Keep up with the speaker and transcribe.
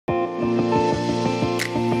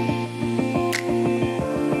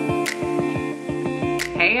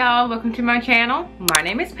y'all, welcome to my channel. My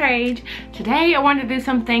name is Paige. Today I wanted to do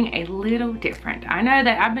something a little different. I know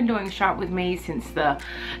that I've been doing Shop With Me since the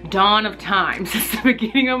dawn of time, since the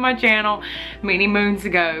beginning of my channel many moons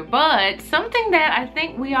ago, but something that I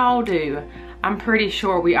think we all do, I'm pretty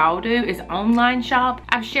sure we all do, is online shop.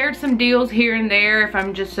 I've shared some deals here and there if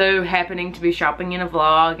I'm just so happening to be shopping in a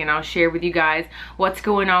vlog, and I'll share with you guys what's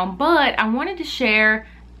going on, but I wanted to share,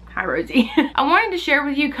 hi Rosie, I wanted to share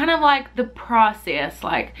with you kind of like the process,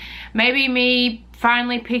 like maybe me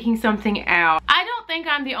finally picking something out. I don't think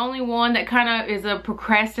I'm the only one that kind of is a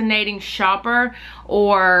procrastinating shopper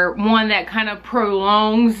or one that kind of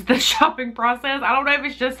prolongs the shopping process. I don't know if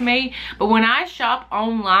it's just me, but when I shop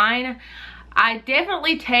online, I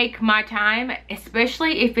definitely take my time,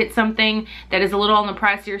 especially if it's something that is a little on the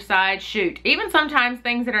pricier side. Shoot, even sometimes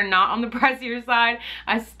things that are not on the pricier side,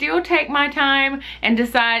 I still take my time and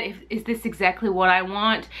decide, is this exactly what I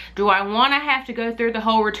want? Do I want to have to go through the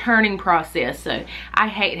whole returning process? So I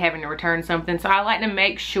hate having to return something, so I like to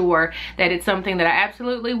make sure that it's something that I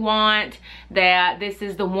absolutely want, that this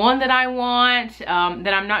is the one that I want,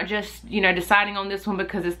 that I'm not just, you know, deciding on this one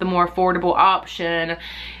because it's the more affordable option,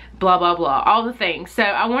 blah blah blah, all the things. So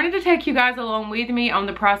I wanted to take you guys along with me on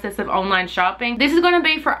the process of online shopping. This is going to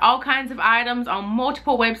be for all kinds of items on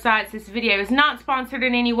multiple websites. This video is not sponsored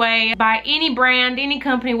in any way by any brand, any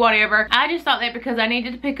company, whatever. I just thought that because I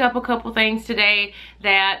needed to pick up a couple things today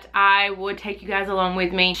that I would take you guys along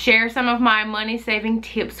with me, share some of my money saving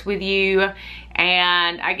tips with you,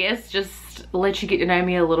 and I guess just let you get to know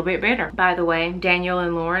me a little bit better. By the way, Danielle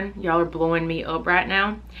and Lauren, y'all are blowing me up right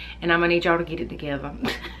now, and I'm gonna need y'all to get it together.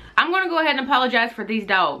 I'm gonna go ahead and apologize for these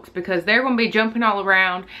dogs because they're gonna be jumping all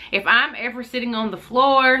around. If I'm ever sitting on the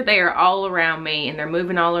floor, they are all around me and they're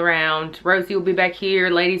moving all around. Rosie will be back here,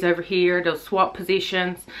 ladies over here, they'll swap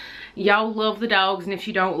positions. Y'all love the dogs, and if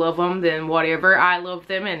you don't love them, then whatever. I love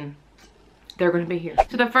them and they're gonna be here.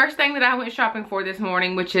 So the first thing that I went shopping for this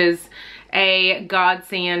morning, which is a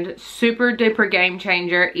godsend, super duper game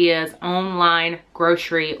changer, is online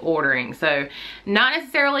grocery ordering. So not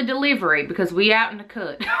necessarily delivery, because we out in the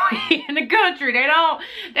cut in the country, they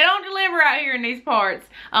don't deliver out here in these parts,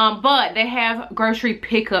 but they have grocery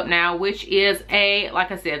pickup now, which is a,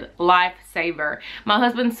 like I said, lifesaver. My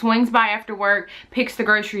husband swings by after work, picks the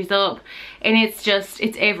groceries up, and it's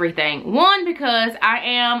everything. One, because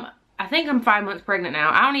I think I'm 5 months pregnant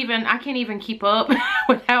now. I can't even keep up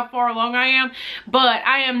with how far along I am, but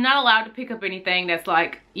I am not allowed to pick up anything that's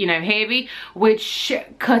like, you know, heavy, which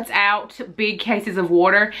cuts out big cases of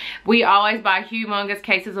water. We always buy humongous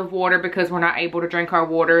cases of water because we're not able to drink our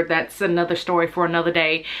water. That's another story for another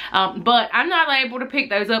day. But I'm not able to pick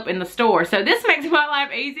those up in the store. So this makes my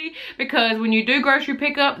life easy, because when you do grocery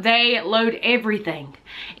pickup, they load everything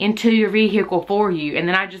into your vehicle for you, and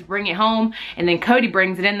then I just bring it home, and then Cody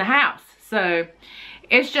brings it in the house. So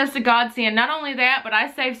it's just a godsend. Not only that, but I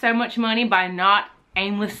save so much money by not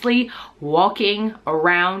aimlessly walking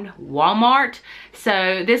around Walmart.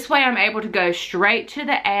 So this way I'm able to go straight to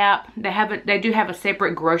the app. They do have a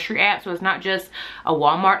separate grocery app, so it's not just a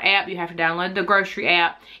Walmart app. You have to download the grocery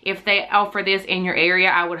app. If they offer this in your area,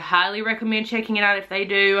 I would highly recommend checking it out if they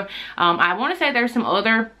do. I want to say there's some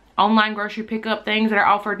other online grocery pickup things that are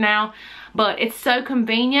offered now, but it's so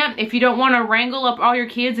convenient. If you don't want to wrangle up all your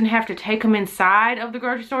kids and have to take them inside of the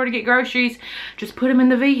grocery store to get groceries, just put them in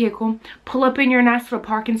the vehicle, pull up in your nice little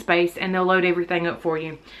parking space, and they'll load everything up for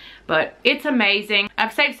you. But it's amazing.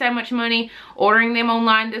 I've saved so much money ordering them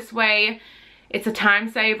online this way. It's a time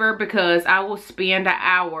saver because I will spend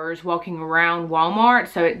hours walking around Walmart,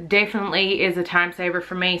 so it definitely is a time saver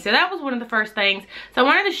for me. So that was one of the first things. So I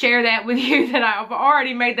wanted to share that with you, that I've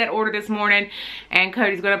already made that order this morning, and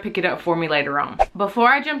Cody's gonna pick it up for me later on. Before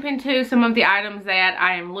I jump into some of the items that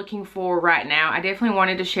I am looking for right now, I definitely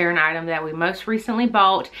wanted to share an item that we most recently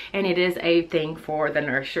bought, and it is a thing for the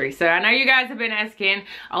nursery. So I know you guys have been asking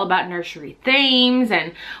all about nursery themes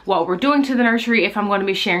and what we're doing to the nursery, if I'm going to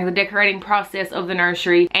be sharing the decorating process of the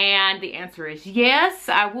nursery, and the answer is yes.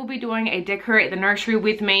 I will be doing a decorate the nursery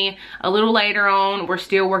with me a little later on. We're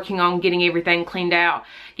still working on getting everything cleaned out,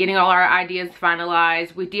 getting all our ideas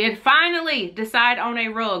finalized. We did finally decide on a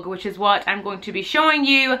rug, which is what I'm going to be showing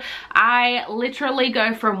you. I literally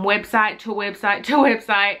go from website to website to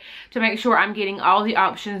website to make sure I'm getting all the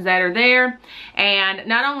options that are there. And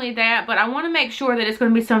not only that, but I want to make sure that it's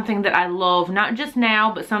going to be something that I love, not just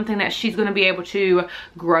now, but something that she's going to be able to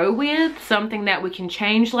grow with, something that we can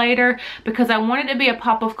change later, because I want it to be a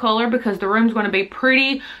pop of color, because the room's going to be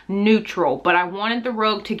pretty neutral, but I wanted the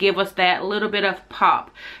rug to give us that little bit of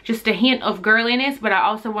pop, just a hint of girliness, but I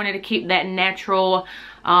also wanted to keep that natural,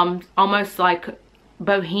 almost like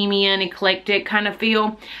bohemian, eclectic kind of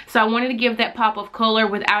feel. So I wanted to give that pop of color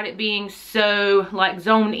without it being so like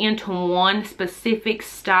zoned into one specific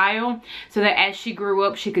style, so that as she grew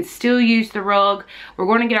up she could still use the rug. We're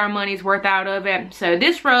going to get our money's worth out of it. So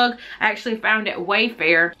this rug I actually found at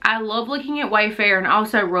Wayfair. I love looking at Wayfair and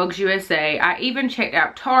also Rugs USA. I even checked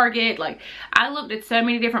out Target. Like, I looked at so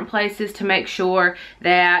many different places to make sure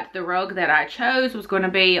that the rug that I chose was going to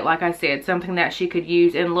be, like I said, something that she could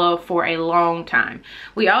use and love for a long time.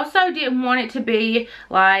 We also didn't want it to be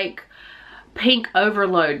like pink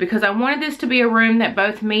overload, because I wanted this to be a room that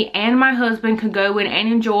both me and my husband could go in and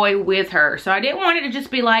enjoy with her. So I didn't want it to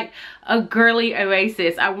just be like a girly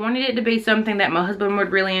oasis. I wanted it to be something that my husband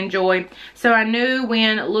would really enjoy. So I knew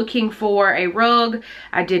when looking for a rug,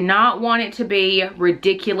 I did not want it to be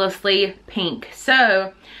ridiculously pink.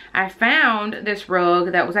 So I found this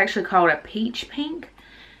rug that was actually called a peach pink.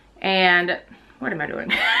 And what am I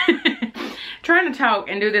doing? Trying to talk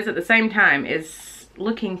and do this at the same time is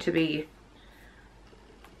looking to be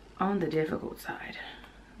on the difficult side.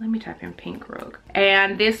 Let me type in pink rug.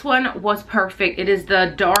 And this one was perfect. It is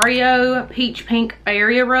the Dario peach pink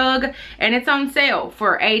area rug, and it's on sale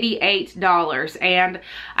for $88. And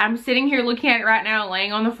I'm sitting here looking at it right now,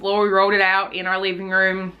 laying on the floor. We rolled it out in our living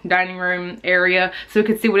room, dining room area, so we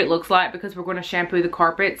could see what it looks like, because we're going to shampoo the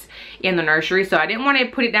carpets in the nursery. So I didn't want to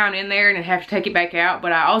put it down in there and have to take it back out,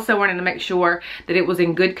 but I also wanted to make sure that it was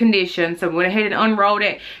in good condition. So I went ahead and unrolled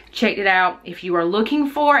it, checked it out. If you are looking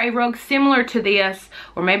for a rug similar to this,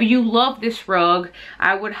 or maybe you love this rug,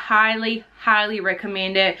 I would highly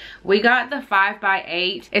recommend it. We got the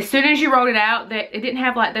 5x8. As soon as you rolled it out, that it didn't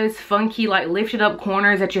have like those funky like lifted up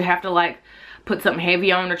corners that you have to like put something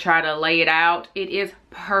heavy on to try to lay it out. It is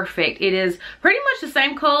perfect. It is pretty much the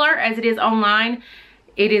same color as it is online.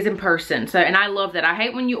 It is in person. So, and I love that. I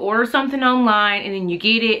hate when you order something online and then you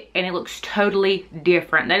get it and it looks totally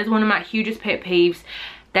different. That is one of my hugest pet peeves.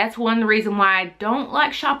 That's one reason why I don't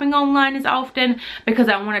like shopping online as often, because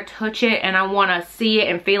I want to touch it and I want to see it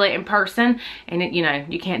and feel it in person. And it, you know,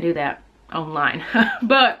 you can't do that online.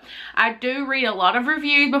 But I do read a lot of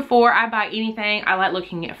reviews before I buy anything. I like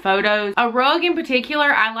looking at photos. A rug in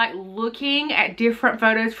particular, I like looking at different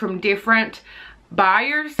photos from different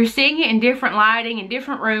buyers. You're seeing it in different lighting, in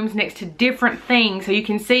different rooms, next to different things, so you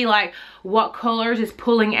can see like what colors is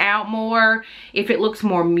pulling out more. If it looks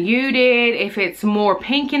more muted, if it's more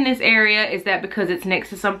pink in this area, is that because it's next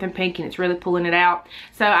to something pink and it's really pulling it out?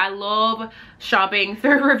 So I love shopping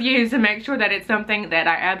through reviews to make sure that it's something that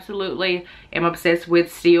I absolutely am obsessed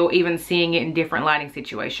with still, even seeing it in different lighting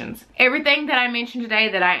situations. Everything that I mentioned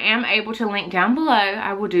today that I am able to link down below,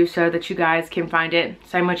 I will do so that you guys can find it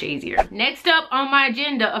so much easier. Next up on my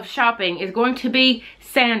agenda of shopping is going to be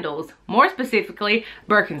sandals, more specifically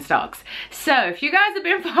Birkenstocks. So if you guys have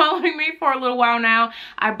been following me for a little while now,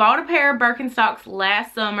 I bought a pair of Birkenstocks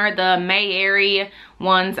last summer, the Mayberry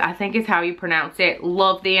ones, I think is how you pronounce it.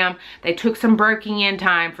 Love them. They took some breaking in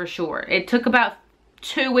time for sure. It took about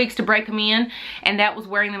 2 weeks to break them in, and that was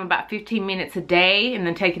wearing them about 15 minutes a day and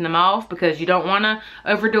then taking them off, because you don't want to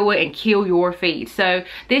overdo it and kill your feet. So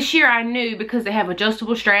this year I knew, because they have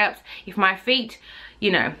adjustable straps, if my feet,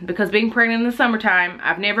 you know, because being pregnant in the summertime,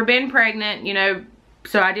 I've never been pregnant, you know,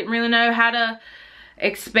 so I didn't really know how to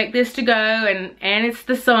expect this to go, and it's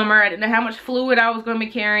the summer. I didn't know how much fluid I was going to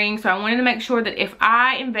be carrying, so I wanted to make sure that if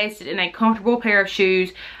I invested in a comfortable pair of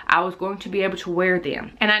shoes, I was going to be able to wear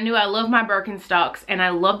them. And I knew I love my Birkenstocks, and I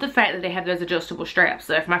love the fact that they have those adjustable straps,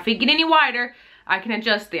 so if my feet get any wider, I can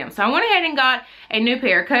adjust them. So I went ahead and got a new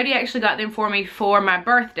pair. Cody actually got them for me for my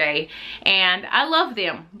birthday, and I love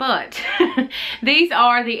them. But these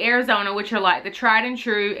are the Arizona, which are like the tried and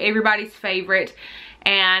true, everybody's favorite.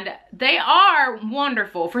 And they are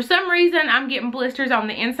wonderful. For some reason, I'm getting blisters on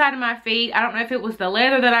the inside of my feet. I don't know if it was the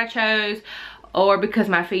leather that I chose, or because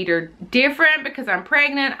my feet are different because I'm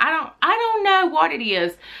pregnant. I don't know what it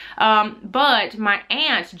is. But my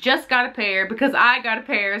aunt just got a pair because I got a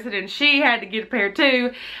pair, so then she had to get a pair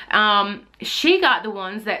too. She got the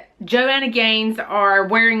ones that Joanna Gaines are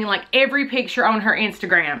wearing in like every picture on her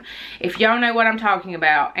Instagram, if y'all know what I'm talking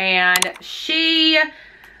about. And she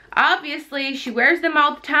obviously wears them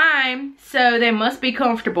all the time, so they must be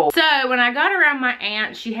comfortable. So when I got around my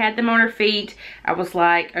aunt, she had them on her feet. I was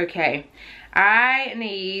like, okay, I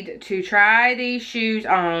need to try these shoes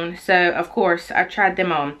on. So of course I tried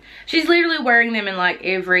them on. She's literally wearing them in like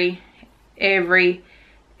every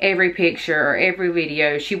picture or every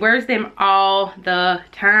video. She wears them all the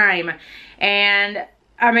time, and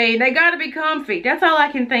I mean, they gotta be comfy. That's all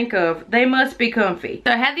I can think of. They must be comfy.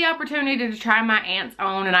 So I had the opportunity to try my aunt's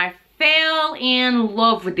on, and I fell in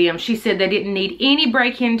love with them. She said they didn't need any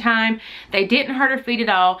break-in time. They didn't hurt her feet at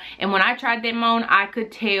all. And when I tried them on, I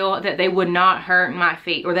could tell that they would not hurt my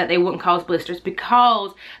feet, or that they wouldn't cause blisters,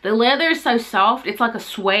 because the leather is so soft. It's like a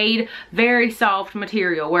suede, very soft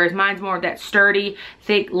material, whereas mine's more of that sturdy,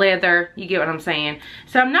 thick leather. You get what I'm saying?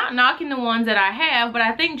 So I'm not knocking the ones that I have, but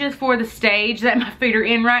I think just for the stage that my feet are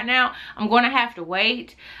in right now, I'm going to have to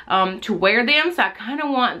wait to wear them. So I kind of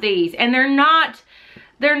want these. And they're not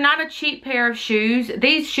a cheap pair of shoes.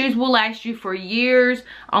 These shoes will last you for years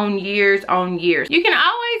on years on years. You can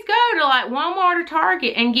always go to like Walmart or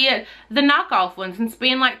Target and get the knockoff ones and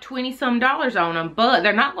spend like 20 some dollars on them, but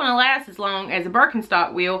they're not going to last as long as a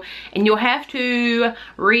Birkenstock will, and you'll have to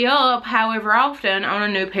re-up however often on a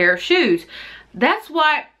new pair of shoes. That's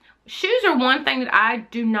why shoes are one thing that I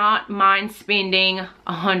do not mind spending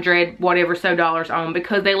 $100 whatever so dollars on,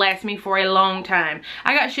 because they last me for a long time.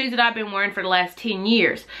 I got shoes that I've been wearing for the last 10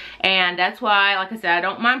 years, and that's why, like I said, I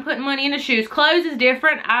don't mind putting money into shoes. Clothes is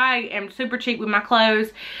different. I am super cheap with my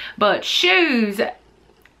clothes, but shoes,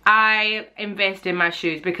 I invest in my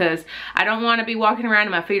shoes because I don't want to be walking around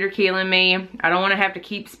and my feet are killing me. I don't want to have to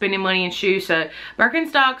keep spending money in shoes. So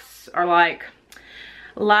Birkenstocks are like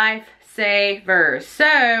life savers.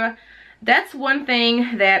 So that's one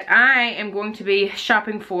thing that I am going to be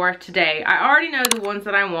shopping for today. I already know the ones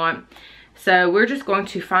that I want, so we're just going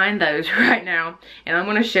to find those right now, and I'm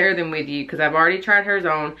going to share them with you because I've already tried hers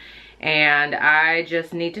on and I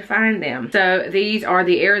just need to find them. So these are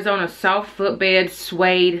the Arizona soft footbed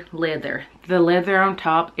suede leather. The leather on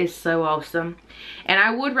top is so awesome, and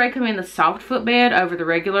I would recommend the soft footbed over the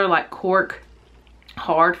regular like cork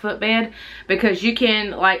hard footbed, because you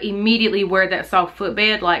can like immediately wear that soft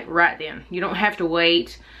footbed like right then. You don't have to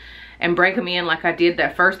wait and break them in like I did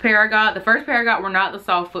that first pair I got. The first pair I got were not the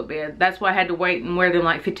soft footbed. That's why I had to wait and wear them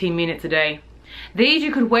like 15 minutes a day. These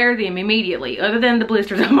you could wear them immediately, other than the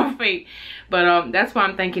blisters on my feet. But that's why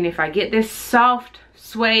I'm thinking if I get this soft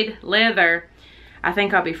suede leather, I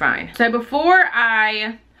think I'll be fine. So before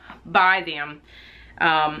I buy them,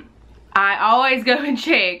 I always go and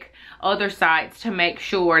check other sites to make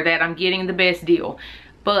sure that I'm getting the best deal.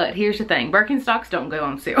 But here's the thing, Birkenstocks don't go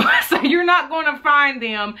on sale. So you're not going to find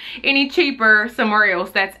them any cheaper somewhere else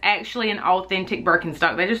that's actually an authentic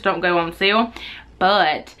Birkenstock. They just don't go on sale.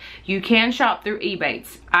 But you can shop through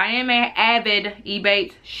Ebates. I am an avid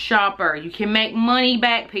Ebates shopper. You can make money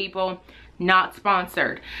back, people. Not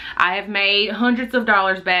sponsored. I have made hundreds of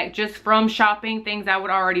dollars back just from shopping things I would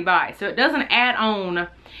already buy. So it doesn't add on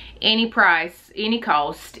any price, any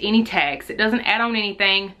cost, any tax. It doesn't add on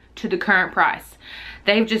anything to the current price.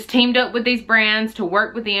 They've just teamed up with these brands to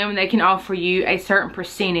work with them, and they can offer you a certain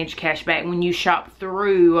percentage cash back when you shop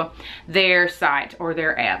through their site or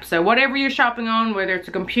their app. So whatever you're shopping on, whether it's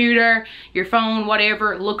a computer, your phone,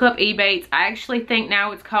 whatever, look up Ebates. I actually think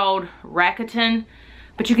now it's called Rakuten,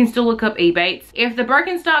 but you can still look up Ebates. If the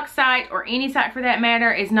Birkenstock site, or any site for that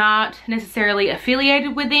matter, is not necessarily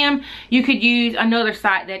affiliated with them, you could use another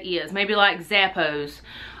site that is. Maybe like Zappos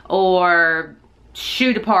or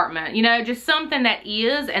Shoe Department, you know, just something that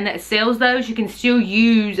is and that sells those. You can still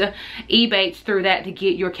use Ebates through that to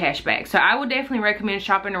get your cash back. So I would definitely recommend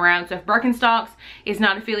shopping around. So if Birkenstocks is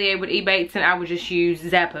not affiliated with Ebates, then I would just use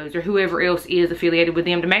Zappos or whoever else is affiliated with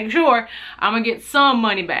them to make sure I'm gonna get some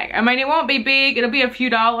money back. I mean, it won't be big, it'll be a few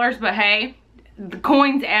dollars, but hey, the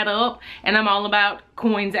coins add up, and I'm all about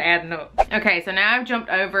coins adding up. Okay, so now I've jumped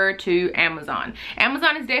over to Amazon.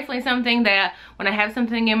 Amazon is definitely something that when I have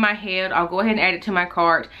something in my head, I'll go ahead and add it to my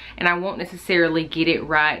cart, and I won't necessarily get it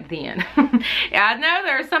right then. I know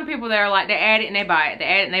there are some people that are like, they add it and they buy it, they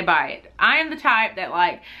add it and they buy it. I am the type that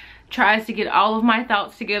like tries to get all of my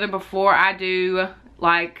thoughts together before I do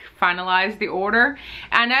like finalize the order.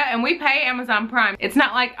 I know, and we pay Amazon Prime. It's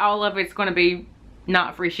not like all of it's gonna be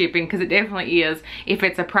not free shipping, because it definitely is if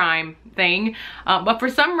it's a Prime thing, but for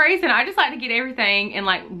some reason I just like to get everything in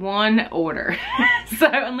like one order. So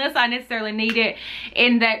unless I necessarily need it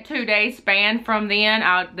in that 2-day span from then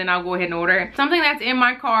I'll go ahead and order it. Something that's in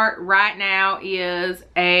my cart right now is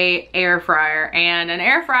a air fryer, and an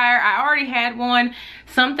air fryer, I already had one.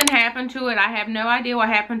 Something happened to it. I have no idea what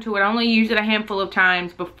happened to it. I only used it a handful of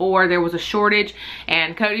times before there was a shortage,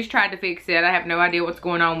 and Cody's tried to fix it. I have no idea what's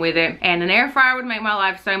going on with it, and an air fryer would make my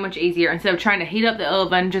life so much easier instead of trying to heat up the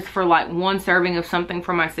oven just for like one serving of something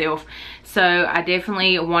for myself. So I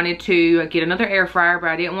definitely wanted to get another air fryer, but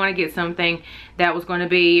I didn't want to get something that was going to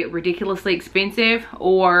be ridiculously expensive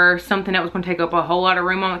or something that was going to take up a whole lot of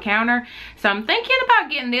room on the counter. So I'm thinking about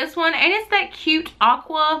getting this one, and it's that cute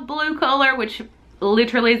aqua blue color, which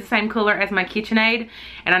literally is the same color as my KitchenAid.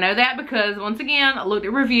 And I know that because once again, I looked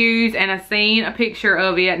at reviews and I seen a picture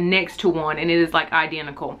of it next to one and it is like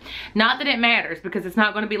identical. Not that it matters because it's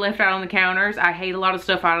not going to be left out on the counters. I hate a lot of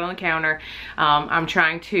stuff out on the counter. I'm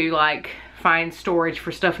trying to like find storage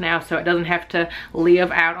for stuff now so it doesn't have to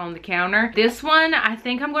live out on the counter. This one, I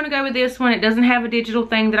think I'm going to go with this one. It doesn't have a digital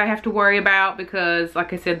thing that I have to worry about because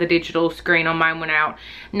like I said, the digital screen on mine went out.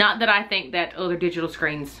 Not that I think that other digital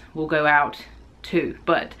screens will go out too,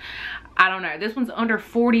 but I don't know. This one's under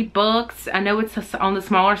 40 bucks. I know it's on the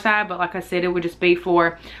smaller side, but like I said, it would just be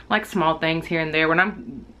for like small things here and there. When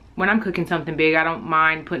I'm cooking something big, I don't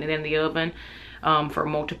mind putting it in the oven for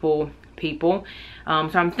multiple people. So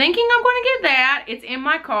I'm thinking I'm going to get that. It's in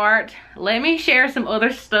my cart. Let me share some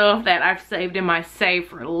other stuff that I've saved in my save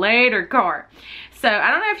for later cart. So I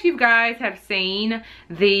don't know if you guys have seen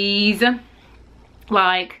these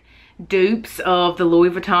like dupes of the Louis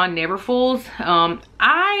Vuitton Neverfulls.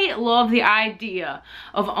 I love the idea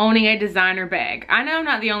of owning a designer bag. I know I'm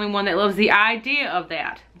not the only one that loves the idea of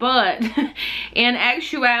that, but in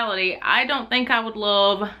actuality, I don't think I would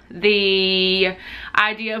love the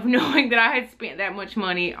idea of knowing that I had spent that much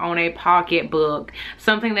money on a pocketbook,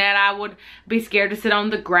 something that I would be scared to sit on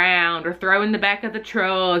the ground or throw in the back of the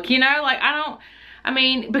truck, you know, like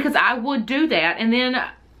because I would do that and then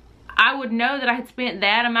I would know that I had spent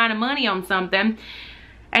that amount of money on something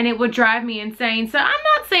and it would drive me insane. So I'm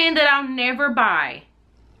not saying that I'll never buy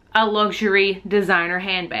a luxury designer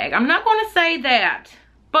handbag. I'm not going to say that,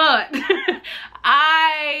 but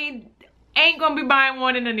I ain't going to be buying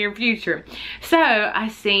one in the near future. So I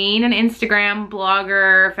seen an Instagram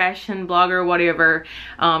blogger, fashion blogger, whatever,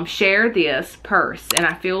 share this purse. And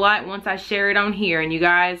I feel like once I share it on here and you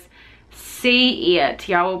guys see it,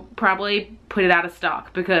 y'all will probably put it out of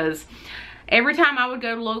stock because every time I would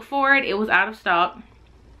go to look for it, it was out of stock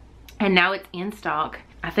and now it's in stock.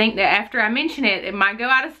 I think that after I mention it, it might go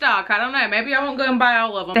out of stock. I don't know. Maybe I won't go and buy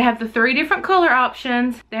all of them. They have the 3 different color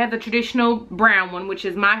options. They have the traditional brown one, which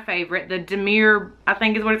is my favorite. The Demure, I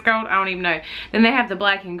think is what it's called. I don't even know. Then they have the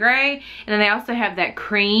black and gray. And then they also have that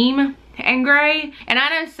cream and gray. And I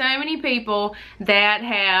know so many people that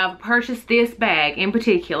have purchased this bag in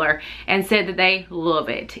particular and said that they love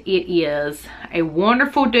it. It is a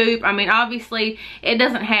wonderful dupe. I mean, obviously it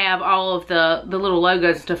doesn't have all of the little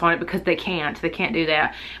logos and stuff on it because they can't do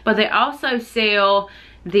that. But they also sell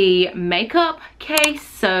the makeup case.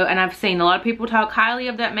 So, and I've seen a lot of people talk highly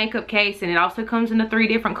of that makeup case, and it also comes in the 3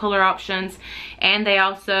 different color options. And they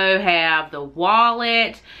also have the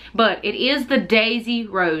wallet, but it is the Daisy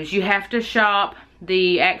Rose. You have to shop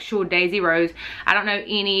the actual Daisy Rose. I don't know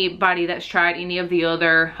anybody that's tried any of the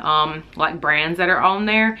other like brands that are on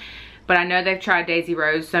there, but I know they've tried Daisy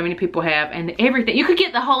Rose. So many people have, and everything. You could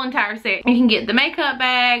get the whole entire set. You can get the makeup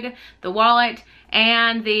bag, the wallet,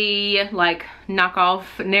 and the like knockoff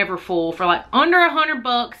Neverfull for like under 100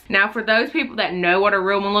 bucks. Now for those people that know what a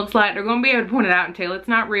real one looks like, they're gonna be able to point it out and tell it's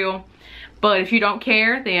not real. But if you don't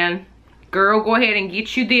care, then girl, go ahead and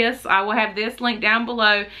get you this. I will have this link down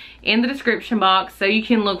below in the description box so you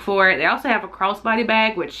can look for it. They also have a crossbody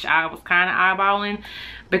bag, which I was kind of eyeballing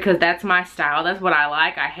because that's my style. That's what I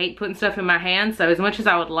like. I hate putting stuff in my hands. So as much as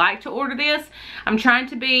I would like to order this, I'm trying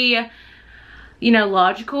to be, you know,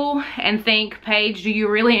 logical and think, Paige, do you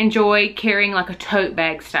really enjoy carrying like a tote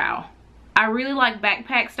bag style? I really like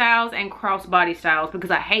backpack styles and crossbody styles because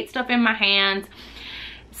I hate stuff in my hands.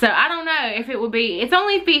 So I don't know if it would be, it's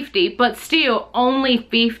only 50, but still only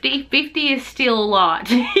 50. 50 is still a lot,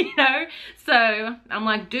 you know? So I'm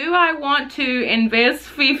like, do I want to invest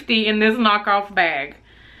 50 in this knockoff bag?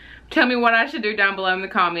 Tell me what I should do down below in the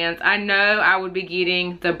comments. I know I would be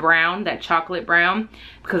getting the brown, that chocolate brown,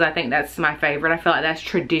 because I think that's my favorite. I feel like that's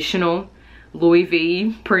traditional Louis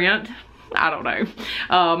V print. I don't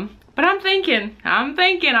know. But I'm thinking,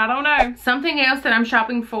 I don't know. Something else that I'm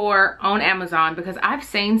shopping for on Amazon, because I've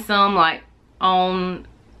seen some like on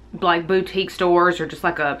like boutique stores or just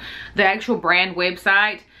like the actual brand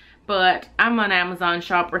website. But I'm an Amazon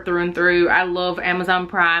shopper through and through. I love Amazon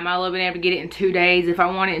Prime. I love being able to get it in 2 days if I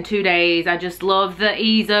want it in 2 days. I just love the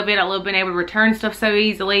ease of it. I love being able to return stuff so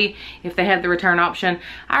easily if they have the return option.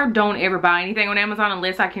 I don't ever buy anything on Amazon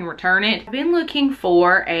unless I can return it. I've been looking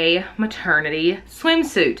for a maternity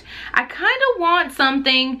swimsuit. I kind of want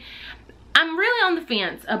something. I'm really on the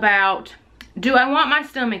fence about, do I want my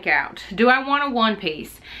stomach out? Do I want a one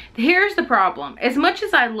piece? Here's the problem. As much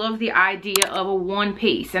as I love the idea of a one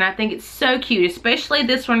piece, and I think it's so cute, especially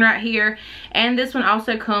this one right here, and this one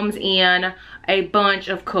also comes in a bunch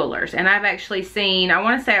of colors. And I've actually seen, I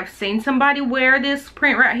want to say I've seen somebody wear this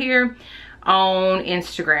print right here on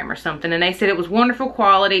Instagram or something, and they said it was wonderful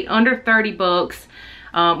quality, under 30 bucks,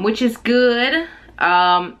 which is good.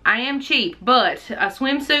 I am cheap, but a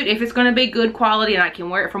swimsuit, if it's going to be good quality and I can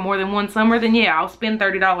wear it for more than one summer, then yeah, I'll spend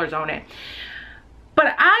 $30 on it.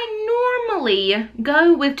 But I normally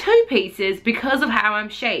go with 2 pieces because of how I'm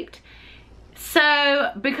shaped.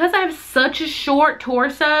 So because I have such a short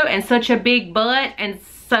torso and such a big butt and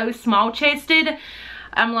so small chested,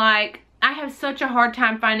 I'm like, I have such a hard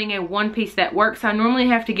time finding a 1 piece that works. I normally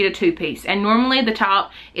have to get a 2 piece, and normally the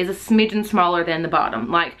top is a smidgen smaller than the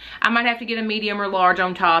bottom. Like, I might have to get a medium or large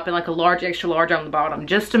on top and like a large, extra large on the bottom,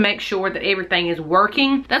 just to make sure that everything is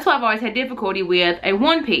working. That's why I've always had difficulty with a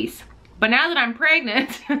 1 piece. But now that I'm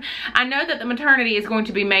pregnant, I know that the maternity is going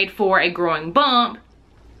to be made for a growing bump,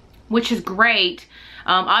 which is great.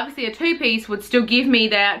 Obviously a 2 piece would still give me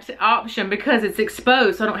that option because it's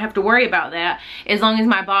exposed, so I don't have to worry about that, as long as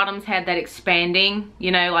my bottoms had that expanding,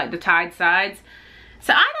 you know, like the tied sides.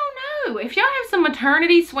 So I don't know, if y'all have some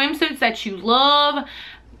maternity swimsuits that you love,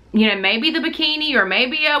 you know, maybe the bikini or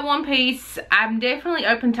maybe a 1 piece, I'm definitely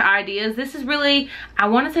open to ideas. This is really, I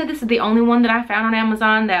want to say this is the only one that I found on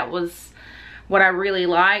Amazon that was what I really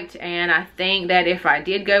liked, and I think that if I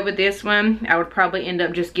did go with this one, I would probably end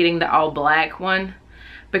up just getting the all black one,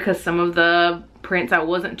 because some of the prints I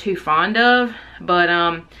wasn't too fond of. But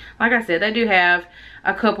like I said, they do have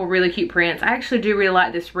a couple really cute prints. I actually do really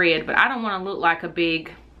like this red, but I don't want to look like a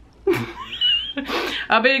big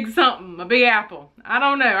a big something, a big apple. I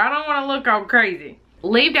don't know, I don't want to look all crazy.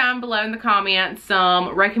 Leave down below in the comments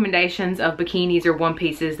some recommendations of bikinis or 1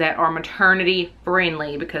 pieces that are maternity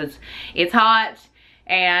friendly, because it's hot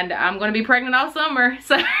and I'm gonna be pregnant all summer,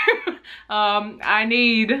 so I'm gonna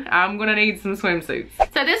need some swimsuits.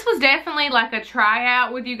 So this was definitely like a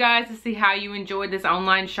tryout with you guys to see how you enjoyed this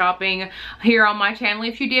online shopping here on my channel.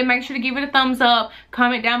 If you did, make sure to give it a thumbs up,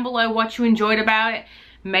 comment down below what you enjoyed about it.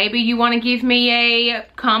 Maybe you want to give me a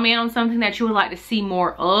comment on something that you would like to see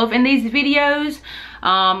more of in these videos.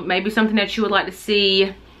 Maybe something that you would like to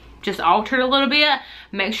see just altered a little bit.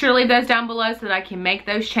 Make sure to leave those down below so that I can make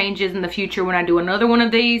those changes in the future when I do another one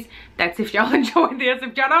of these. That's if y'all enjoy this.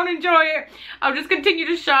 If y'all don't enjoy it, I'll just continue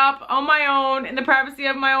to shop on my own in the privacy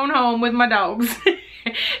of my own home with my dogs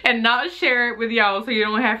and not share it with y'all, so you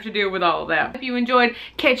don't have to deal with all of that. If you enjoyed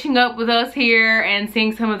catching up with us here and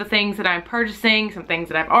seeing some of the things that I'm purchasing, some things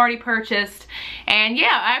that I've already purchased, and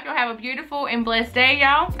yeah, I hope y'all have a beautiful and blessed day,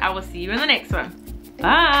 y'all. I will see you in the next one.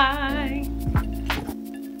 Bye.